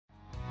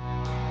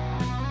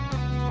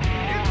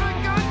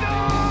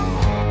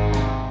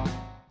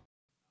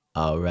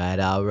All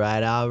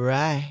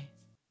right.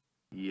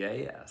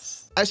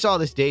 Yes. I saw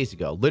this days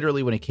ago,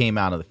 literally when it came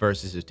out on the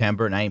 1st of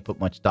September, and I ain't put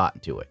much thought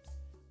into it.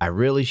 I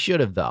really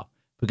should have, though,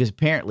 because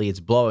apparently it's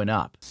blowing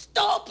up.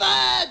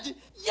 Stupid!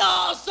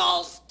 You're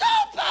so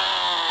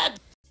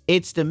stupid!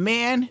 It's the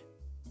man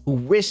who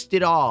risked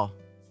it all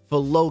for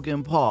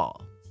Logan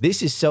Paul.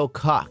 This is so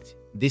cucked.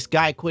 This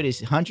guy quit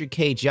his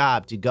 100K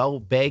job to go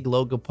beg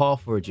Logan Paul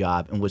for a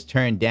job and was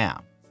turned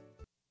down.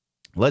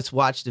 Let's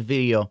watch the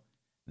video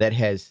that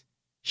has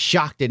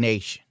shocked the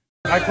nation.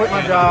 I quit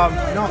my job.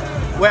 No,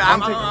 Wait,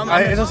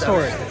 it's a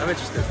story. I'm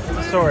interested. It's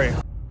a story.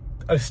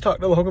 I just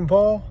talked to Logan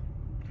Paul.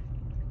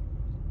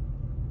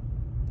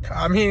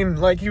 I mean,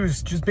 like, he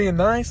was just being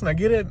nice, and I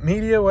get it.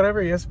 Media,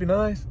 whatever, he has to be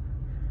nice.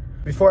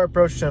 Before I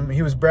approached him,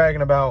 he was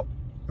bragging about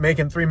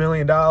making $3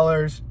 million.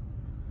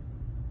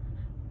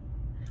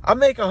 I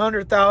make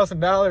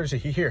 $100,000 a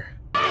year.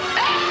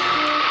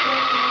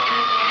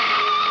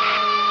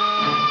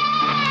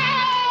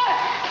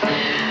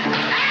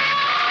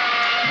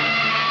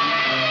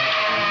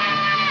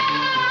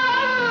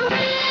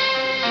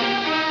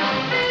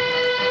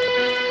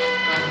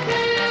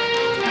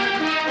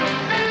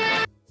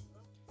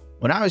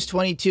 When I was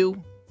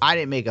 22, I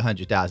didn't make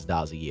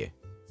 $100,000 a year.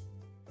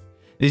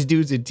 This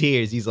dude's in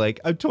tears. He's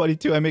like, I'm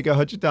 22, I make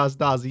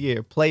 $100,000 a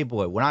year.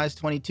 Playboy, when I was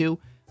 22,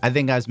 I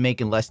think I was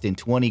making less than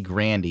 20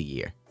 grand a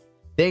year.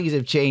 Things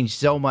have changed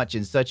so much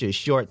in such a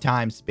short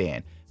time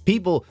span.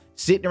 People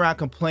sitting around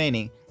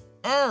complaining,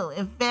 oh,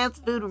 and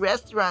fast food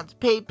restaurants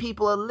pay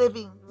people a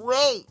living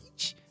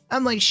wage.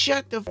 I'm like,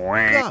 shut the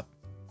fuck up.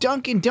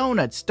 Dunkin'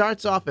 Donuts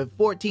starts off at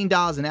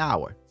 $14 an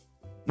hour.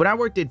 When I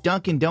worked at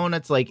Dunkin'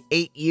 Donuts like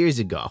 8 years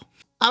ago,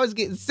 I was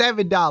getting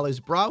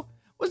 $7, bro.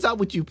 What's up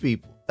with you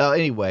people?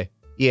 Anyway,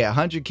 yeah,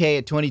 100K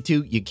at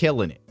 22, you're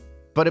killing it.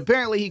 But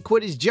apparently he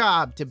quit his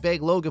job to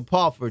beg Logan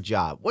Paul for a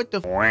job. What the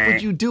f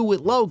would you do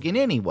with Logan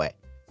anyway?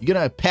 You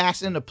gonna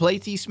pass in the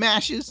plates he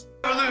smashes?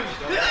 I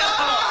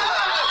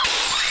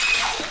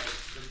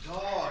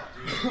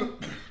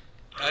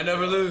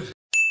never lose.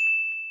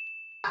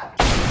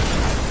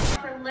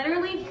 For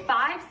literally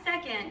 5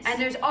 seconds,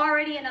 and there's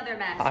already another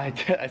mess.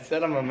 I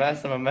said I'm a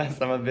mess.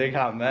 I'm a big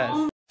hot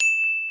mess.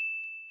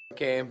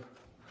 Came.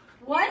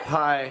 What?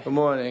 Hi. Good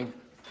morning.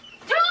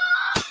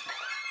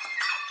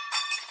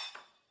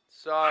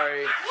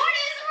 Sorry. What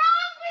is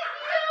wrong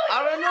with you?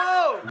 I don't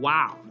know.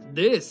 Wow,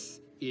 this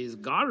is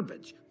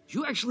garbage.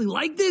 You actually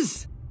like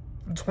this?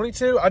 I'm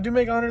 22. I do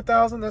make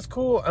 $100,000. That's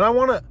cool. And I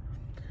wanna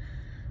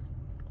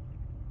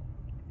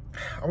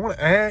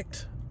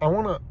act. I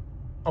wanna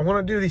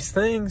do these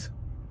things.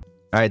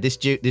 All right, this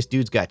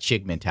dude's got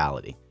chick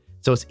mentality.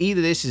 So it's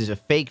either this is a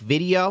fake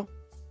video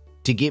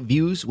to get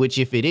views, which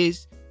if it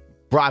is,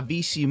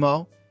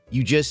 bravissimo,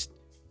 you just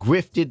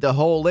grifted the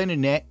whole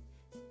internet.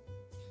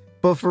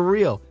 But for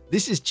real,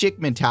 this is chick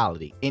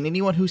mentality. And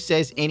anyone who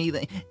says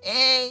anything,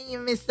 hey, you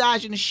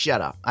misogynist,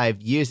 shut up. I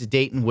have years of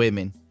dating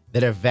women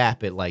that are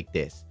vapid like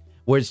this,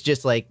 where it's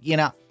just like, you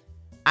know,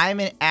 I'm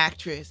an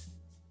actress.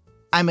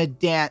 I'm a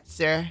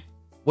dancer.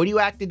 What do you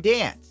act to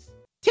dance?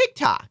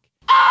 TikTok.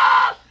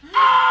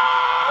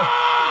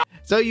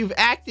 So you've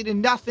acted in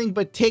nothing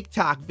but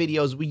TikTok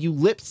videos where you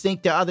lip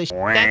sync to other shit.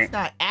 That's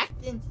not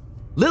acting.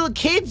 Little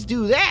kids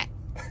do that.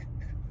 I'm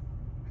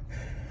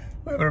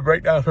having a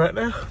breakdown right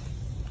now.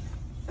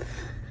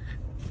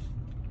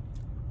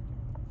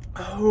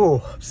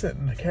 Oh, I'm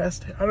sitting in the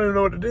cast. I don't even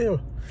know what to do.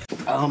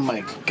 Oh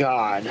my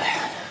God.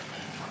 I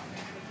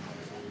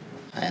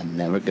am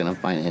never gonna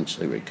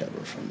financially recover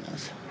from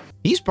this.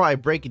 He's probably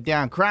breaking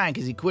down crying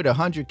because he quit a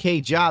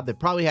 100K job that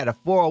probably had a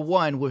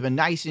 401 with a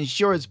nice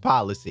insurance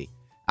policy.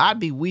 I'd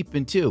be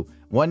weeping too.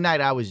 One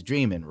night I was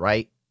dreaming,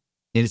 right?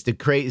 And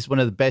it's one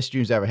of the best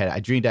dreams I ever had.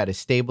 I dreamed I had a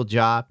stable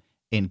job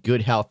and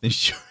good health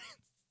insurance.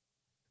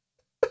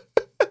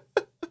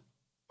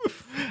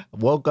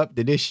 Woke up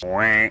to this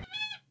shit.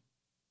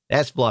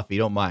 That's Fluffy.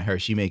 Don't mind her.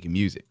 She making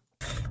music.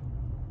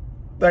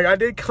 Like, I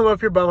did come up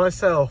here by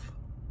myself.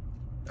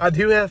 I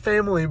do have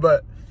family,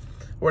 but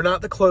we're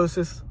not the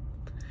closest.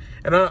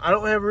 And I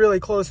don't have really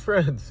close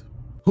friends.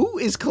 Who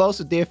is close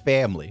with their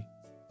family?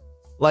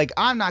 Like,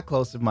 I'm not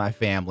close with my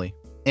family,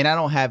 and I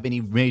don't have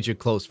any major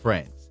close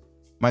friends.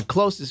 My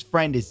closest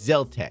friend is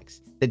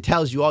Zeltex, that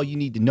tells you all you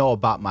need to know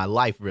about my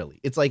life,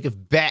 really. It's like if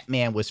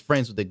Batman was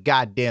friends with the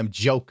goddamn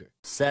Joker.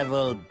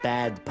 Several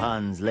bad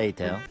puns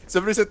later.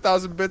 Somebody said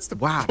 1,000 bits to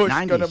Wow, push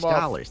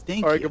 $90.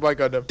 Thank All right, you. goodbye,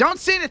 Gundam. Don't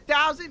say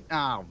 1,000.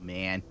 Oh,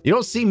 man. You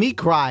don't see me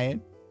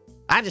crying.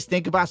 I just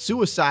think about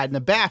suicide in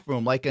the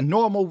bathroom like a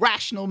normal,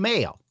 rational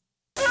male.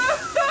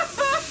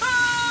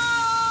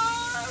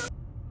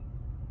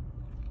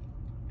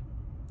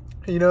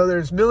 You know,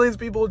 there's millions of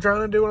people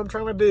trying to do what I'm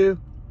trying to do.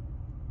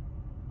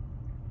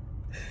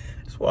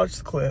 Just watch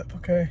the clip,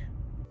 okay?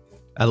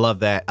 I love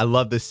that. I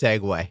love the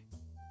segue.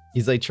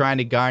 He's like trying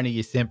to garner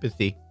your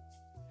sympathy.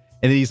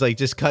 And then he's like,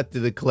 just cut to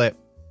the clip.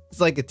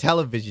 It's like a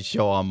television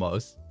show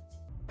almost.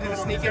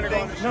 Sneaking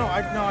thing? No,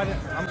 I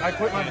didn't. I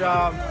quit my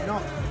job.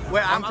 No.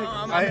 Wait,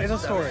 It's a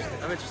story.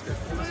 I'm interested.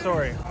 It's a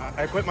story.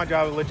 I quit my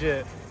job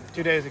legit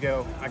 2 days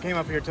ago. I came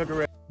up here, took a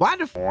risk. Why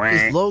the f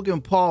is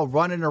Logan Paul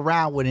running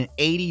around with an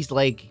 80s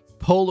like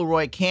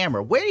Polaroid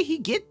camera? Where did he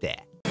get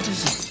that? Where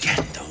does he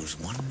get those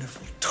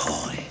wonderful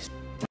toys?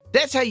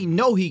 That's how you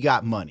know he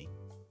got money.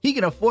 He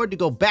can afford to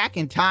go back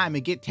in time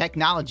and get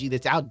technology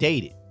that's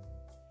outdated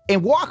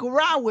and walk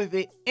around with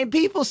it, and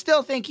people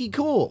still think he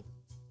cool.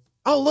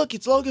 Oh, look,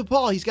 it's Logan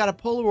Paul. He's got a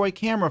Polaroid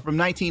camera from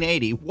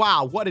 1980.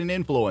 Wow, what an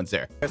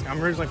influencer. I'm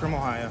originally from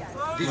Ohio.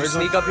 Did you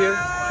sneak up here? No,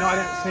 I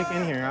didn't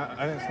sneak in here.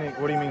 I didn't sneak.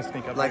 What do you mean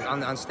sneak up? Like here?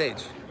 on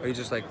stage? Or you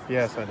just like?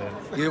 Yes, I did.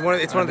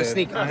 It's one of the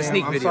sneak I'm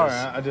videos. sorry,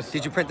 I just.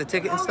 Did you print the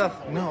ticket and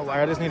stuff? No,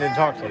 I just needed to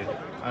talk to you.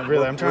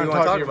 I'm trying to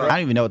talk to you, bro. I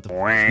don't even know what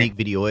the sneak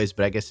video is,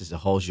 but I guess it's a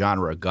whole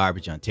genre of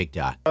garbage on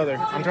TikTok.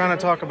 I'm trying to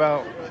talk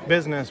about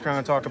business.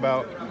 Trying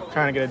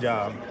to get a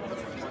job.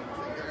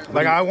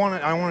 Like I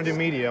want to do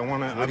media.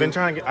 I've been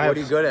trying to get. What are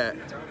you good at?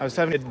 I was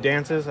 7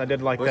 dances. I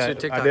did like What's that. your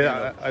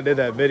TikTok I did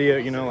that video,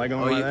 you know, like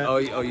going like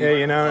that. Yeah,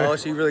 you know. Oh,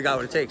 so you really got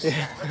what it takes.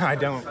 Yeah, I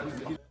don't.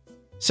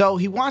 So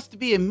he wants to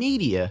be in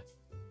media.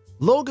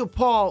 Logan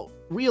Paul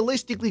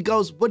realistically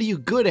goes, "What are you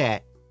good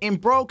at?" And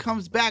bro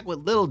comes back with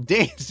little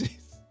dances.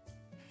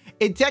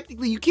 And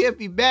technically you can't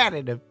be mad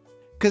at him,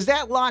 because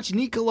that launched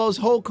neekolul's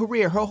whole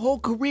career. Her whole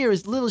career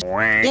is little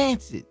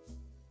dances.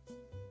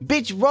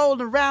 Bitch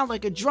rolling around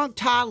like a drunk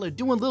toddler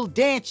doing little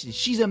dances.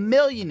 She's a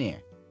millionaire.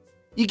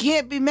 You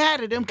can't be mad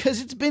at him because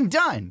it's been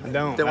done. I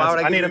don't. Then why would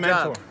I need give a you a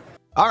job? mentor.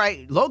 All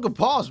right, Logan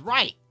Paul's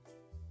right.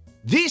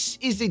 This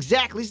is the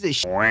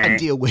shit I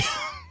deal with.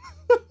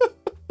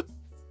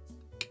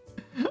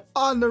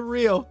 On the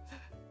real.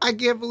 I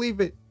can't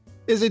believe it.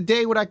 There's a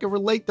day when I can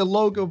relate to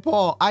Logan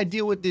Paul. I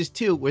deal with this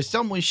too, where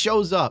someone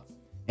shows up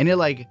and they're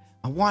like,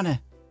 I wanna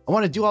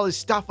do all this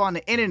stuff on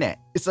the internet.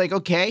 It's like,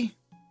 okay,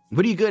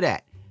 what are you good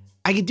at?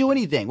 I can do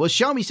anything. Well,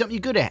 show me something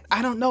you're good at.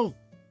 I don't know.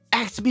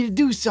 Ask me to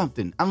do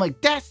something. I'm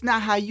like, that's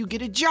not how you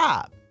get a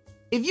job.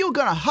 If you're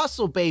gonna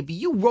hustle, baby,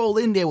 you roll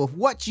in there with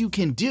what you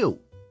can do.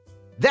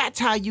 That's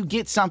how you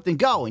get something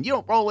going. You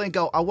don't roll in and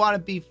go, I want to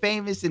be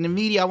famous in the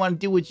media. I want to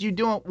do what you're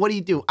doing. What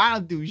do? I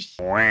don't do shit,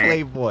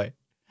 Playboy.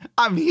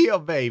 I'm here,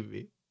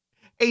 baby.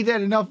 Ain't that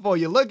enough for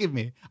you? Look at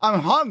me. I'm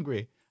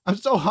hungry. I'm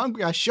so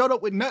hungry. I showed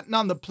up with nothing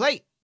on the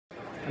plate.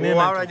 Well,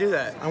 why would I do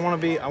that? I want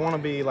to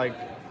be like,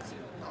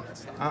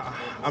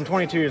 I'm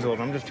 22 years old.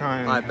 I'm just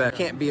trying. I bet I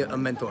can't be a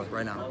mentor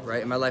right now,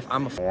 right? In my life,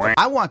 I'm a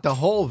I want the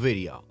whole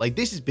video. Like,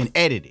 this has been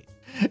edited.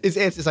 It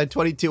says since I'm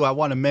 22, I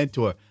want a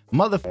mentor.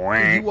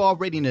 Motherfucker, you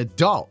already an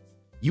adult.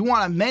 You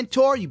want a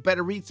mentor? You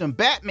better read some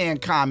Batman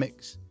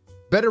comics.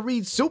 Better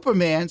read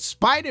Superman,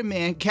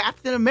 Spider-Man,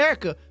 Captain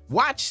America.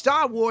 Watch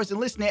Star Wars and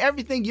listen to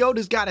everything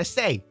Yoda's got to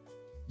say.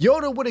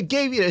 Yoda would have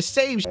gave you the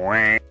same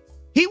shit.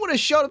 He would have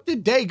showed up to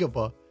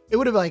Dagobah. It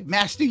would have been like,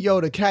 Master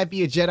Yoda, can I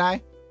be a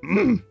Jedi?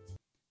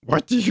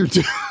 What do you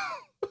do?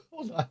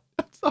 Hold on.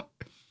 I'm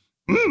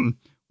sorry.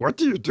 What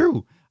do you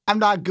do? I'm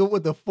not good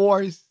with the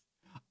Force.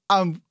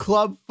 I'm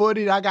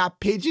club-footed. I got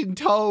pigeon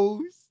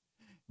toes.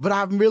 But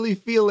I'm really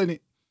feeling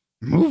it.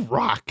 Move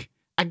rock.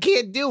 I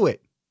can't do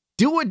it.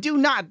 Do or do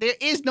not. There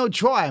is no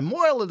try.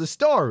 Moral of the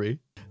story.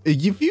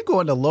 If you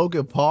go into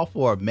Logan Paul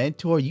for a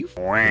mentor, you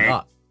f***ing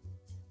up.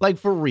 Like,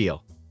 for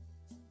real.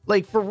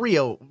 Like, for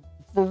real.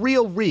 For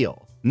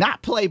real.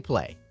 Not play.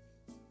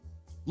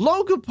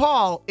 Logan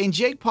Paul and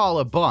Jake Paul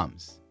are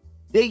bums.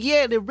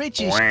 They're rich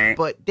as shit,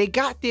 but they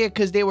got there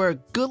because they were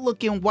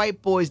good-looking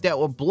white boys that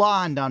were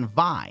blonde on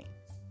Vine.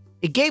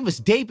 It gave us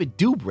David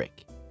Dobrik.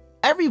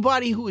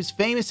 Everybody who is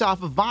famous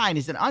off of Vine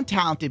is an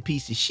untalented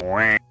piece of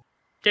shit.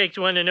 Takes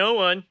one to know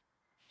one.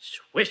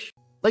 Swish.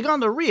 Like,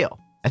 on the real.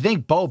 I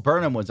think Bo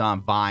Burnham was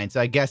on Vine,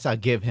 so I guess I'll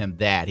give him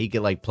that. He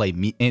could, like, play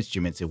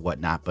instruments and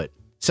whatnot, but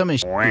some of the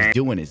shit he's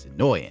doing is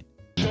annoying.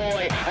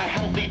 Enjoy a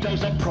healthy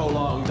dose of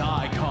prolonged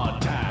eye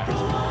contact.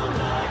 Prolonged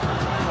eye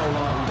contact.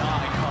 Prolonged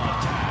eye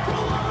contact.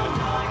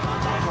 Prolonged eye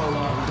contact.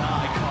 Prolonged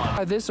eye contact.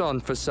 Try this on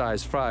for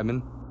size,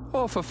 Fryman.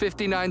 Or for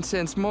 59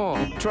 cents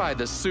more, try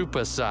the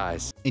super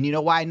size. And you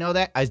know why I know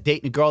that? I was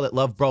dating a girl that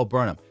loved Bo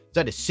Burnham. So I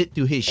had to sit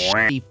through his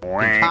shitty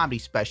comedy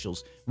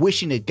specials,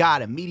 wishing to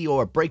God a meteor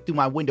would break through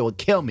my window and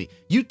kill me.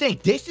 You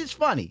think this is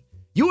funny?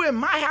 You were in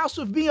my house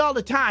with me all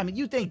the time, and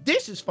you think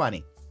this is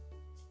funny?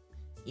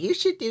 You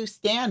should do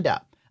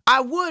stand-up.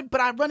 I would,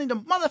 but I'd run into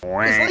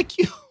motherfuckers like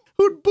you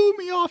who'd boo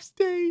me off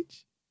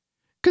stage.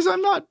 Because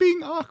I'm not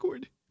being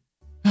awkward.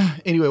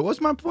 Anyway, what's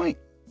my point?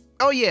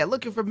 Oh yeah,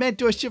 looking for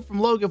mentorship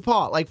from Logan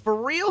Paul. Like,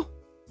 for real?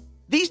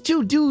 These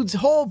two dudes'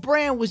 whole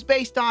brand was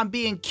based on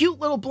being cute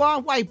little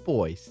blonde white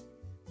boys.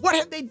 What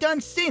have they done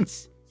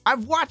since?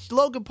 I've watched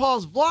Logan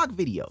Paul's vlog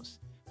videos.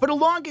 For the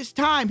longest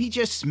time, he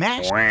just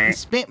smashed and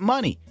spent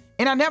money.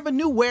 And I never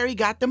knew where he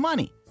got the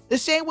money. The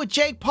same with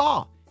Jake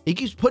Paul. He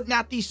keeps putting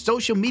out these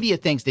social media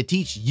things to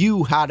teach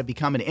you how to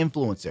become an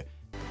influencer.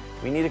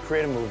 We need to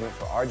create a movement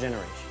for our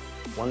generation.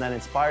 One that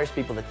inspires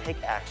people to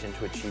take action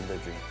to achieve their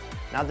dreams.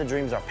 Not the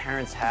dreams our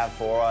parents have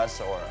for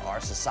us or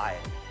our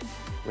society.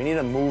 We need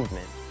a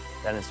movement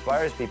that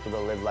inspires people to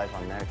live life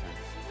on their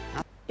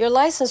terms. Your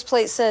license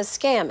plate says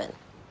scamming.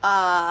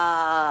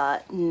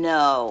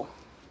 No.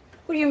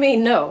 What do you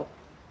mean, no?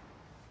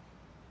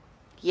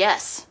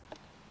 Yes.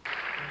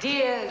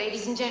 Dear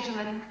ladies and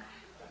gentlemen,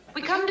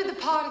 we come to the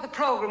part of the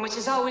program which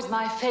is always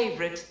my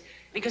favorite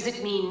because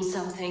it means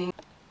something.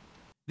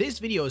 This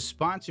video is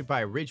sponsored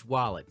by Ridge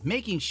Wallet,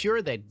 making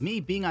sure that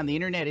me being on the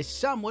internet is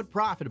somewhat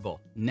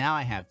profitable. Now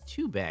I have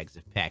 2 bags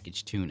of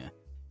packaged tuna.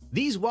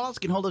 These wallets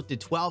can hold up to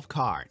 12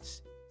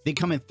 cards. They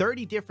come in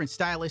 30 different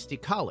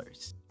stylistic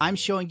colors. I'm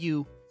showing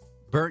you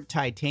burnt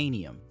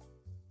titanium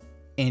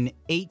and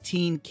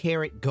 18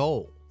 karat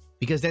gold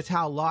because that's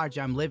how large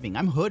I'm living.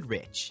 I'm hood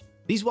rich.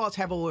 These wallets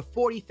have over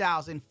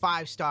 40,000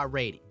 5-star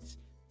ratings.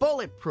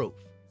 Bulletproof,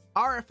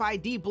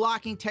 RFID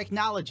blocking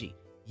technology.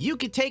 You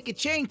could take a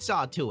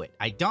chainsaw to it.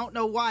 I don't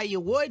know why you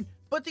would,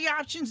 but the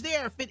option's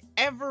there. If it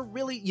ever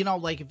really, you know,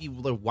 like if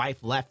your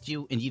wife left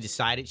you and you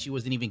decided she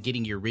wasn't even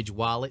getting your Ridge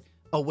wallet.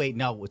 Oh wait,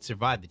 no, it would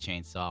survive the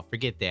chainsaw.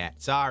 Forget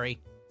that, sorry.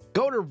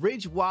 Go to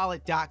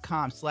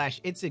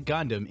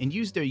ridgewallet.com/itsagundam and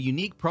use their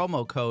unique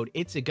promo code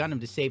itsagundam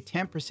to save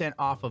 10%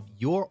 off of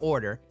your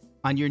order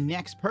on your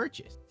next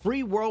purchase.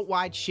 Free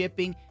worldwide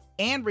shipping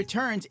and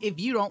returns if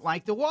you don't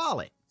like the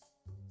wallet.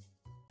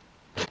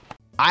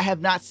 I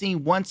have not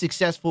seen one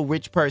successful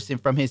rich person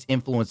from his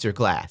influencer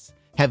class.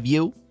 Have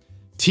you?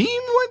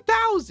 Team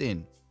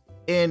 1000.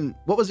 And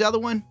what was the other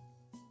one?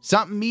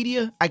 Something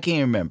media? I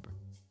can't remember.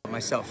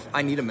 Myself,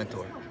 I need a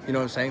mentor. You know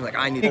what I'm saying? Like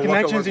I need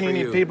connections and you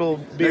need people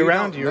be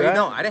around you, right?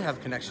 No, I didn't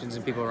have connections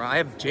and people around. I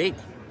have Jake.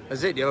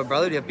 That's it. Do you have a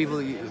brother? Do you have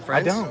people?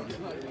 Friends? I don't.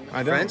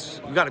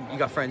 Friends? You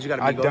got friends. You got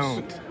amigos. I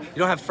don't. You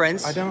don't have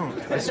friends? I don't.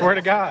 I swear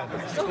to God.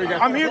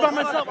 I'm here by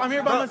myself.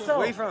 Where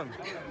are you from?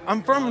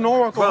 I'm from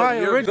Norwalk,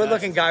 Ohio. You're a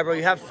good-looking guy, bro.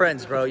 You have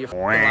friends, bro. You're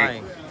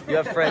lying. You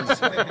have friends.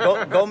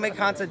 Go make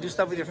content. Do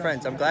stuff with your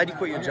friends. I'm glad you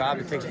quit your job.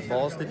 It takes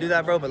balls to do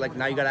that, bro. But like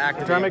now you gotta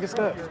act. Try to make a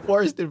step.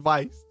 Worst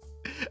advice.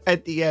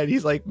 At the end,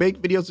 he's like, make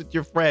videos with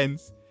your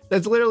friends.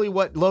 That's literally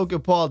what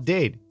Logan Paul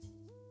did.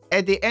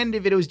 At the end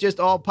of it, it was just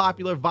all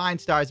popular Vine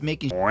stars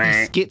making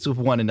skits with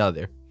one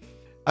another.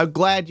 I'm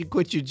glad you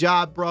quit your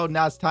job, bro.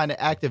 Now it's time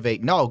to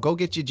activate. No, go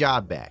get your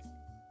job back.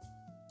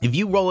 If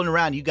you rolling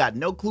around, you got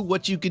no clue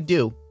what you could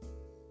do,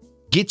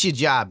 get your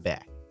job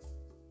back.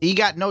 You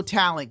got no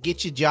talent,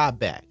 get your job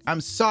back.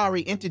 I'm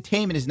sorry,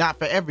 entertainment is not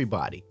for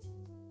everybody.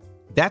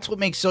 That's what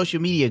makes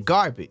social media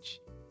garbage.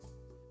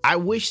 I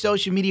wish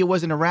social media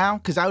wasn't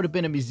around because I would have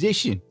been a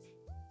musician.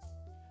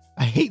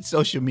 I hate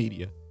social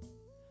media.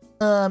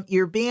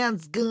 Your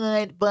band's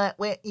good, but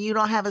you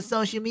don't have a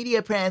social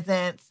media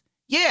presence.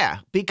 Yeah,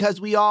 because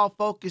we all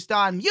focused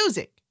on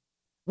music.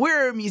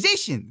 We're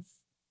musicians.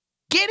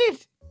 Get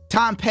it?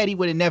 Tom Petty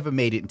would have never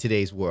made it in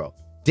today's world.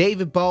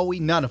 David Bowie,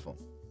 none of them.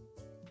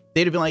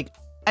 They'd have been like,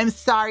 I'm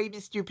sorry,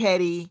 Mr.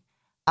 Petty.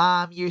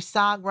 Your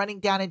song Running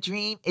Down a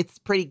Dream, it's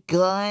pretty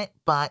good,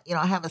 but you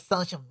don't have a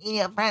social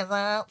media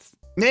presence.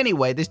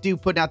 Anyway, this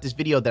dude putting out this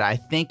video that I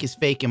think is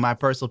fake in my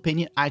personal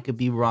opinion. I could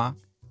be wrong.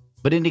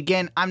 But then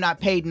again, I'm not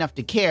paid enough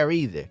to care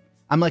either.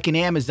 I'm like an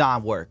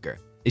Amazon worker.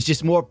 It's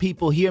just more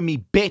people hear me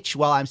bitch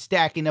while I'm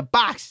stacking the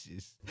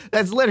boxes.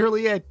 That's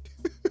literally it.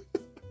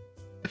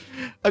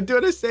 I'm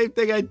doing the same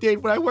thing I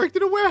did when I worked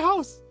in a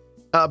warehouse.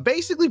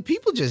 Basically,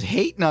 people just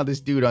hating on this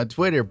dude on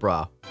Twitter,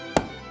 bro.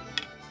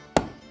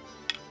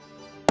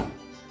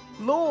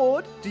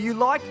 Lord, do you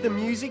like the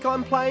music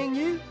I'm playing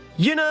you?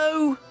 You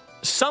know,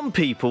 some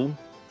people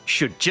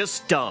should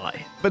just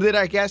die. But then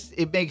I guess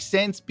it makes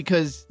sense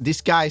because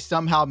this guy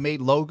somehow made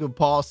Logan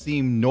Paul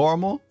seem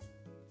normal.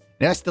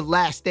 That's the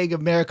last thing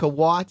America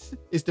wants,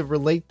 is to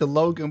relate to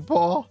Logan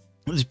Paul.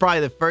 This is probably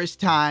the first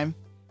time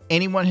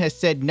anyone has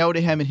said no to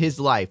him in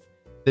his life.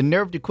 The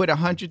nerve to quit a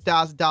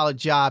 $100,000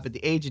 job at the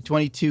age of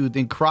 22,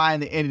 then cry on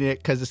the internet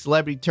because a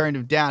celebrity turned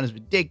him down is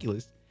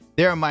ridiculous.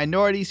 There are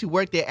minorities who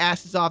work their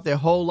asses off their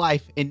whole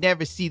life and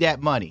never see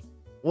that money.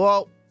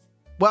 Well,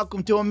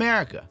 welcome to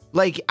America.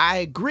 Like, I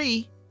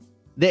agree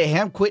that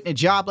him quitting a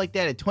job like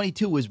that at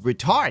 22 was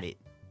retarded.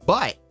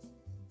 But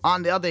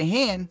on the other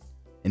hand,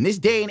 in this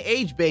day and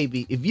age,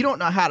 baby, if you don't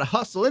know how to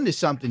hustle into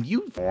something,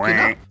 you fucking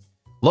up.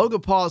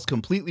 Logan Paul is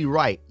completely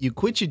right. You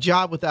quit your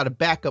job without a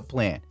backup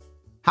plan.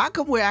 How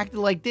come we're acting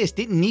like this?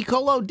 Didn't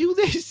neekolul do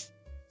this?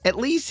 At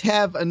least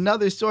have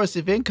another source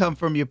of income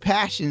from your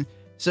passion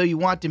so you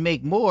want to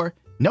make more.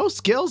 No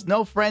skills,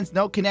 no friends,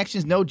 no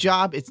connections, no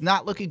job. It's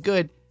not looking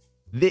good.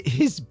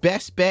 His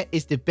best bet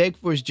is to beg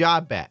for his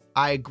job back.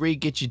 I agree,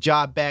 get your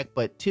job back.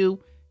 But 2,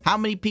 how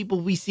many people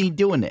have we seen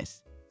doing this?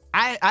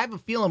 I have a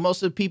feeling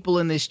most of the people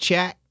in this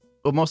chat,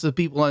 or most of the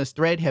people on this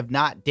thread, have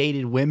not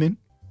dated women,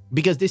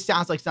 because this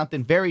sounds like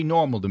something very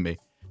normal to me.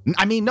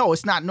 I mean, no,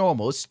 it's not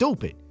normal. It's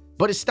stupid.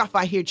 But it's stuff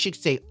I hear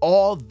chicks say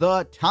all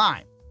the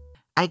time.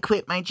 I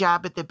quit my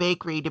job at the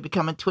bakery to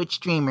become a Twitch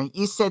streamer.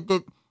 You said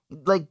that,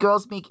 like,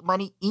 girls make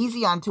money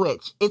easy on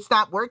Twitch. It's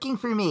not working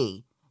for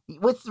me.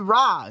 What's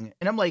wrong?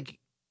 And I'm like,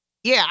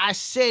 yeah, I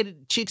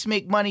said chicks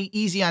make money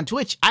easy on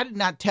Twitch. I did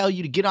not tell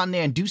you to get on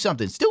there and do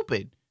something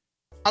stupid.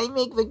 I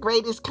make the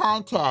greatest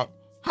content.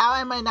 How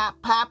am I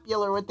not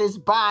popular with this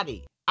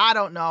body? I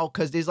don't know,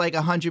 because there's like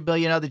 100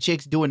 billion other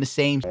chicks doing the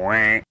same.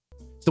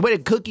 It's the way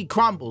the cookie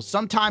crumbles.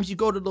 Sometimes you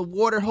go to the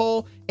water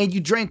hole and you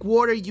drink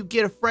water, you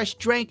get a fresh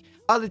drink.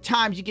 Other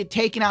times you get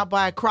taken out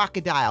by a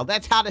crocodile.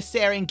 That's how the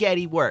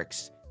Serengeti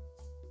works.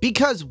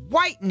 Because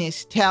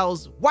whiteness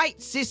tells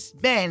white cis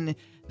men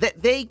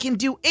that they can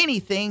do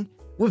anything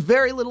with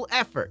very little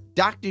effort.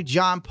 Dr.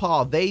 John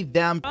Paul, they,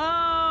 them.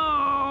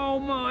 Oh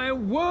my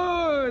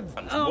word!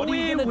 What are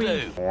you gonna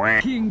do?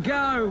 Fucking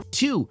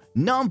go.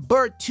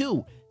 Number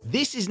two.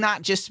 This is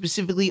not just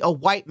specifically a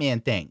white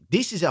man thing.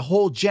 This is a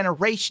whole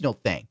generational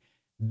thing.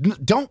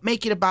 Don't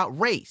make it about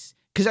race,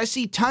 because I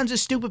see tons of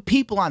stupid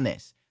people on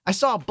this. I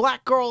saw a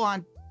black girl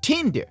on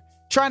Tinder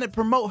trying to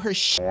promote her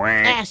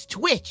ass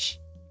Twitch.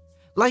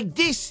 Like,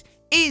 this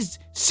is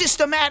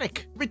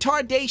systematic.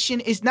 Retardation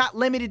is not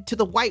limited to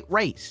the white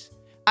race.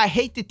 I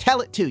hate to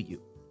tell it to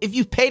you. If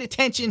you've paid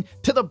attention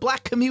to the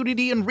black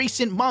community in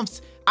recent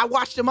months, I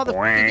watched a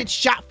motherfucker get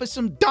shot for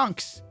some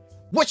dunks.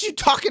 What you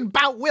talking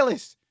about,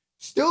 Willis?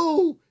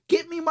 Stu,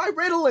 get me my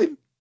Ritalin.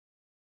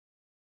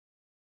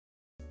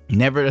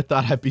 Never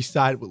thought I'd be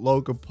sided with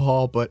Logan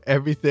Paul, but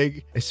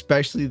everything,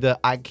 especially the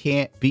I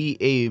can't be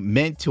a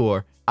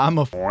mentor. I'm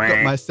a f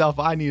up myself.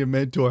 I need a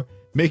mentor.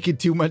 Making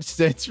too much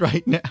sense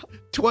right now.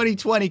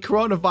 2020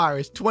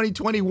 coronavirus,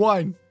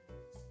 2021.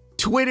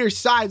 Twitter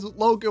sides with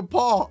Logan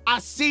Paul. I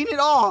seen it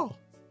all.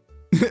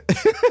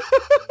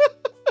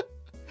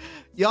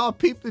 Y'all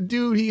peep the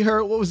dude. He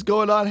heard what was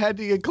going on, had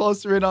to get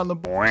closer in on the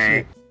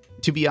bullshit.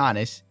 To be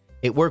honest,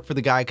 it worked for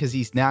the guy because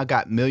he's now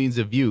got millions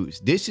of views.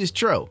 This is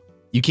true.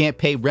 You can't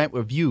pay rent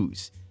with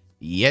views.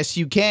 Yes,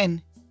 you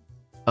can.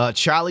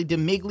 Charlie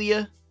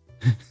D'Amelio.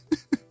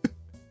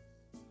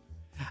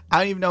 I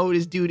don't even know who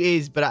this dude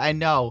is, but I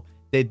know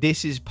that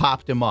this has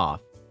popped him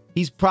off.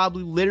 He's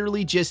probably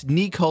literally just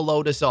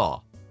neekolul'd us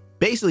all.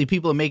 Basically,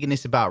 people are making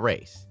this about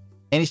race.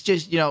 And it's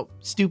just, you know,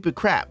 stupid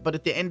crap. But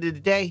at the end of the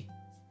day,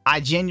 I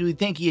genuinely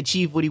think he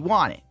achieved what he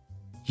wanted.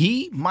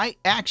 He might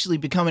actually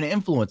become an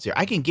influencer.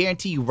 I can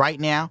guarantee you right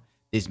now,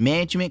 there's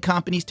management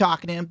companies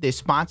talking to him, there's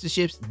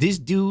sponsorships. This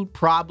dude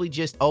probably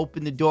just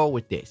opened the door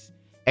with this.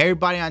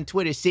 Everybody on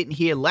Twitter sitting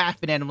here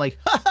laughing at him like,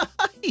 ha ha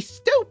ha, he's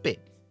stupid.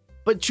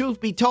 But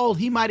truth be told,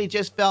 he might have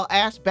just fell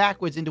ass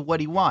backwards into what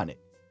he wanted.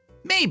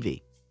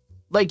 Maybe.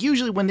 Like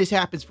usually when this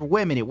happens for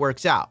women, it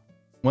works out.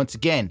 Once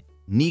again,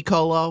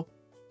 neekolul,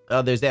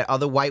 there's that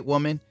other white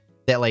woman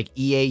that like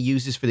EA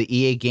uses for the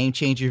EA Game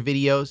Changer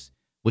videos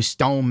with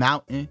Stone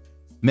Mountain.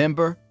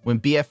 Remember when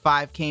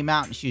BF5 came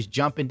out and she was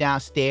jumping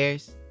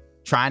downstairs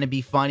trying to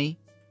be funny?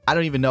 I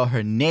don't even know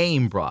her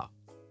name, bro.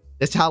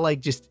 That's how like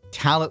just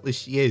talentless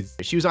she is.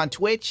 She was on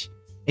Twitch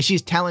and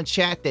she's telling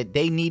chat that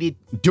they needed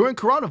during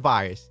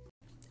coronavirus.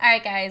 All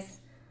right,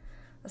 guys,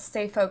 let's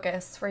stay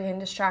focused. We're getting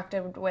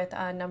distracted with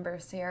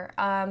numbers here.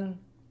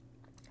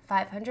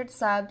 500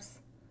 subs.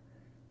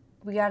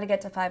 We got to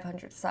get to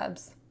 500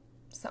 subs.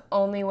 It's the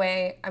only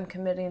way I'm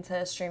committing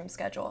to a stream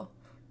schedule.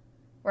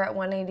 We're at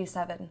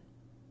 187.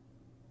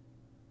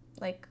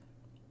 Like,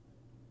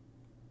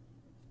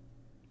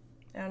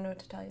 I don't know what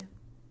to tell you.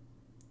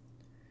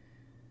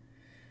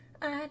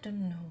 I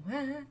don't know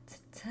what to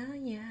tell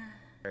you.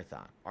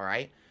 Marathon, all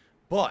right?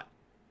 But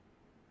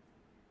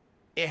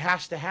it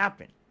has to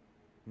happen.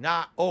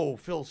 Not, oh,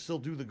 Phil, still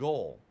do the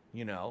goal,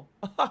 you know?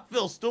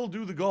 Phil, still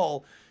do the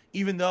goal,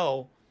 even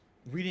though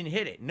we didn't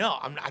hit it. No,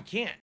 I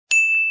can't.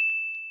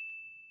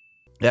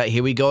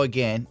 Here we go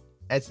again.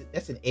 That's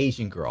an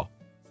Asian girl.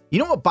 You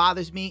know what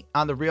bothers me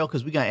on the real?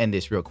 Because we're going to end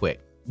this real quick.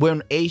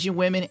 When Asian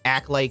women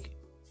act like,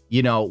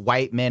 you know,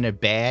 white men are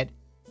bad.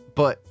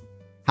 But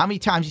how many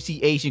times you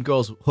see Asian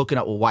girls hooking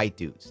up with white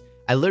dudes?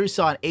 I literally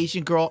saw an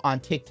Asian girl on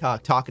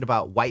TikTok talking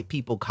about white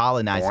people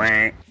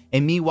colonizing.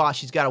 And meanwhile,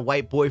 she's got a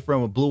white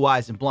boyfriend with blue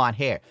eyes and blonde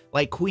hair.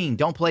 Like, Queen,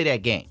 don't play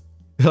that game.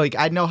 Like,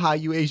 I know how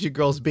you Asian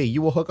girls be.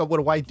 You will hook up with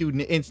a white dude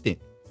in an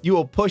instant. You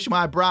will push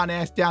my brown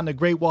ass down the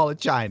Great Wall of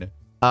China.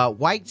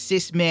 White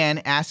cis man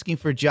asking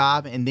for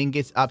job and then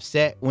gets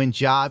upset when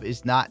job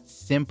is not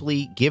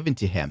simply given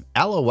to him.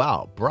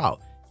 LOL, bro.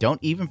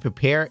 Don't even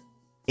prepare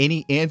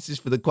any answers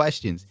for the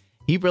questions.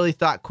 He really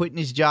thought quitting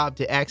his job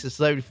to ask a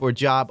celebrity for a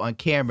job on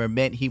camera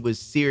meant he was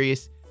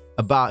serious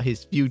about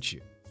his future.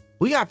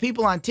 We got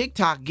people on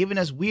TikTok giving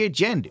us weird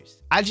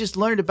genders. I just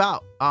learned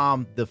about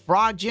the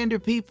frog gender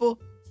people.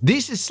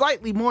 This is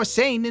slightly more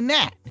sane than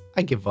that.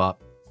 I give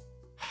up.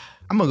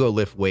 I'm gonna go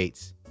lift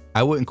weights.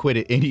 I wouldn't quit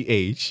at any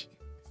age.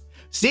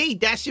 See,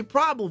 that's your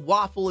problem,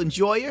 waffle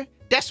enjoyer.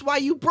 That's why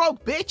you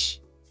broke, bitch.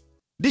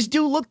 This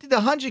dude looked at the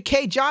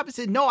 100K job and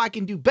said, no, I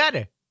can do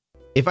better.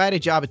 If I had a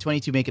job at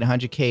 22 making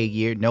 100K a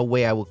year, no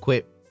way I would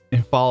quit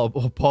and follow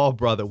Paul,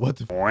 brother. What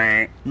the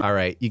f? All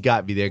right, you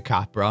got me there,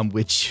 copper. I'm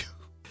with you.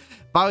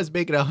 If I was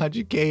making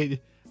 100K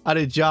on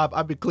a job,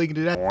 I'd be clinging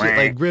to that shit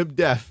like grim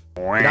death.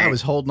 But I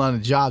was holding on to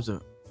jobs.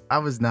 I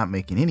was not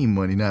making any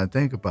money now I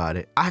think about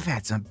it. I've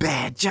had some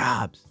bad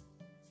jobs.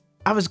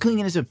 I was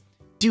clinging to some...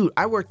 Dude,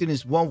 I worked in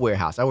this one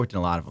warehouse. I worked in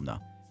a lot of them, though.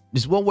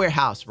 This one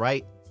warehouse,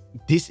 right?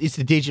 This is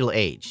the digital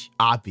age,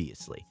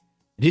 obviously.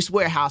 This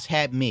warehouse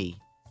had me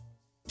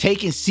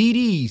taking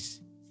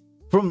CDs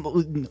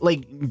from,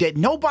 like, that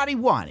nobody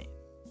wanted.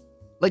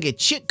 like a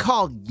chick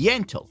called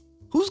Yentl.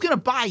 Who's gonna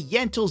buy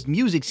Yentl's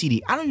music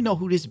CD? I don't even know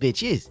who this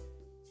bitch is.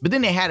 But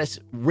then they had us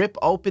rip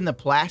open the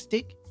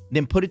plastic,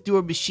 then put it through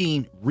a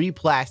machine,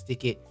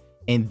 re-plastic it,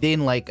 and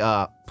then like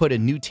put a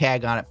new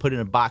tag on it, put it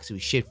in a box, and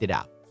we shipped it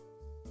out.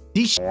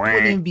 These shit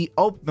wouldn't even be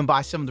opened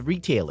by some of the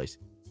retailers.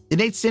 And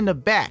they'd send them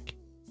back.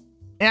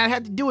 And I'd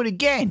have to do it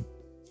again.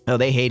 Oh,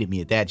 they hated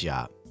me at that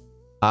job.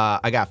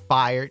 I got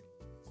fired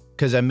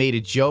because I made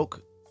a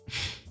joke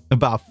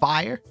about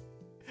fire.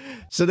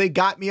 So they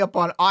got me up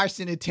on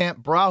arson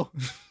attempt, bro.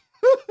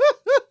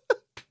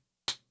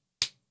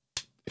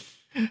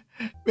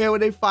 Man, when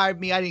they fired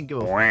me, I didn't give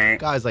a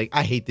fuck. I was like,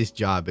 I hate this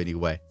job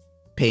anyway.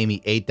 Pay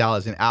me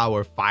 $8 an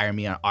hour, fire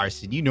me on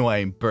arson. You know I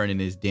ain't burning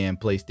this damn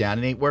place down.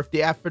 It ain't worth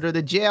the effort or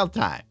the jail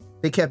time.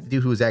 They kept the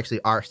dude who was actually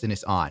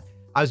arsonist on.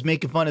 I was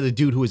making fun of the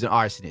dude who was an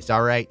arsonist,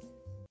 all right?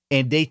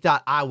 And they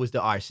thought I was the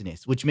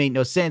arsonist, which made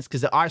no sense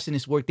because the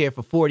arsonist worked there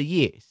for 40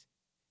 years.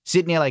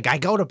 Sitting there like, I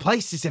go to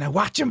places and I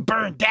watch them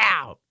burn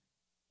down.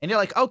 And they're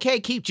like, okay,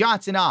 keep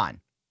Johnson on.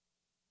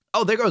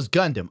 Oh, there goes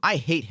Gundam. I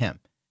hate him.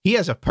 He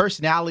has a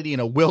personality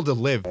and a will to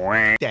live.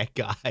 That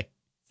guy.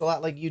 It's a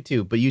lot like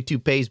YouTube, but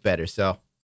YouTube pays better, so